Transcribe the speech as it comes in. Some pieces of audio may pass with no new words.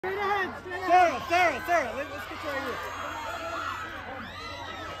Sarah. Let's get you right here.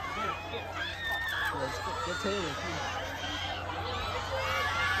 Get Taylor.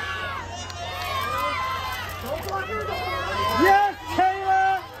 Yes,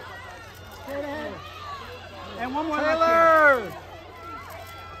 Taylor! And one more. Taylor!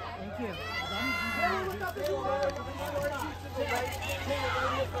 Thank you.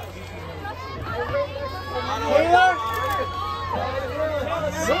 Taylor!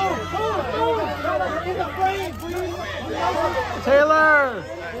 Taylor!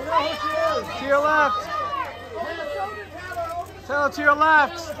 To your left! Taylor, to your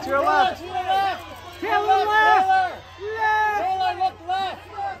left! To your left! Taylor left! Taylor, look left!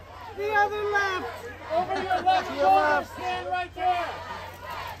 The other left! Over your left shoulder, stand right there!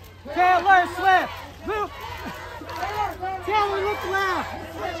 Taylor, slip! Taylor, look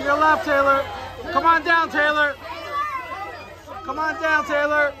left! To your left, Taylor! Come on down, Taylor! Come on down,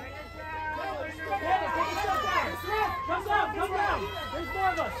 Taylor! Come down! There's more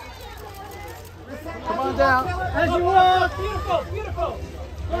of us! Come on down! As you walk! Beautiful!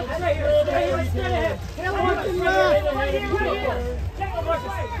 Stay here, straight ahead! Taylor, Look to the left!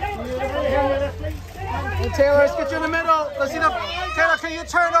 And Taylor, let's get you in the middle. Let's see the Taylor, can you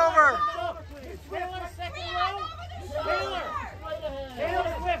turn over? Taylor, second row!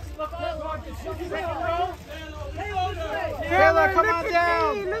 Taylor Swift, look over, second row! Taylor, come on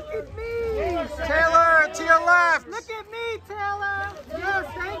down! Look at me! Taylor, to your left! Look at me, Taylor! Yes,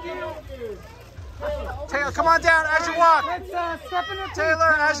 thank you! Taylor, come on down as you walk! Let's step in repeat.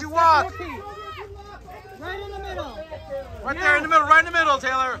 Taylor, as you walk! Right in the middle. Right there in the middle, right in the middle,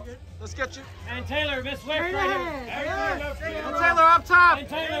 Taylor. Let's get you. And Taylor, Miss Swift Straight right ahead. here. And Taylor up top! And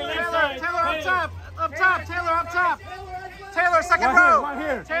Taylor, left Taylor, side. Taylor up top! Up top, Taylor up top! Taylor, second row!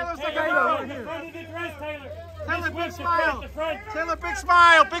 Taylor, second row! The front of the dress, Taylor. Taylor, Miss big Swift, smile! the front. Taylor, big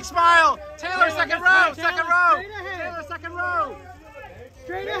smile! Big smile! Taylor, second row! Second row! Straight ahead. Taylor, second row!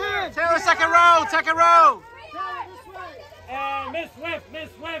 Straight ahead. Taylor, second row! Second row! And Miss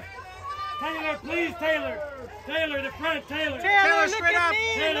Swift. Taylor, please, Taylor. Taylor, the front, Taylor. Taylor, look straight at up.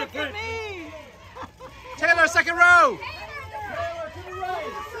 me. Taylor, Look at me. Taylor, second row!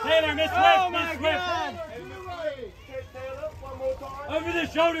 Taylor, Miss Swift, Oh, Miss my Swift. God. Over the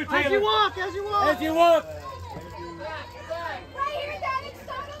shoulder, Taylor. As you walk. As you Right walk. here, Daddy.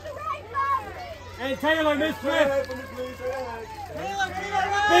 Start on the right, Mom. And Taylor, Miss Swift. Taylor, to your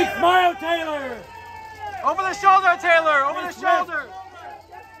right. Big smile, Taylor. Over the shoulder, Taylor! Over the shoulder!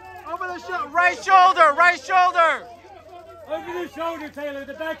 Over the shoulder! Right shoulder! Right shoulder! Over the shoulder, Taylor,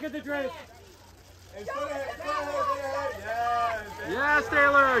 the back of the dress. Yes,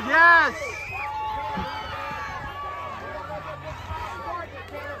 Taylor! Yes!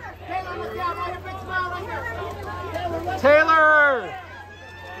 Taylor!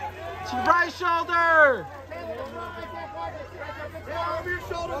 To right shoulder!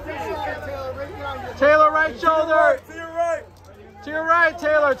 Taylor, right shoulder! To your right. To your right,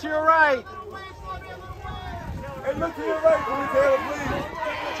 Taylor, to your right! Hey, look to your right for me, Taylor,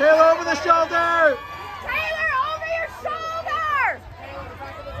 please. Taylor over the shoulder!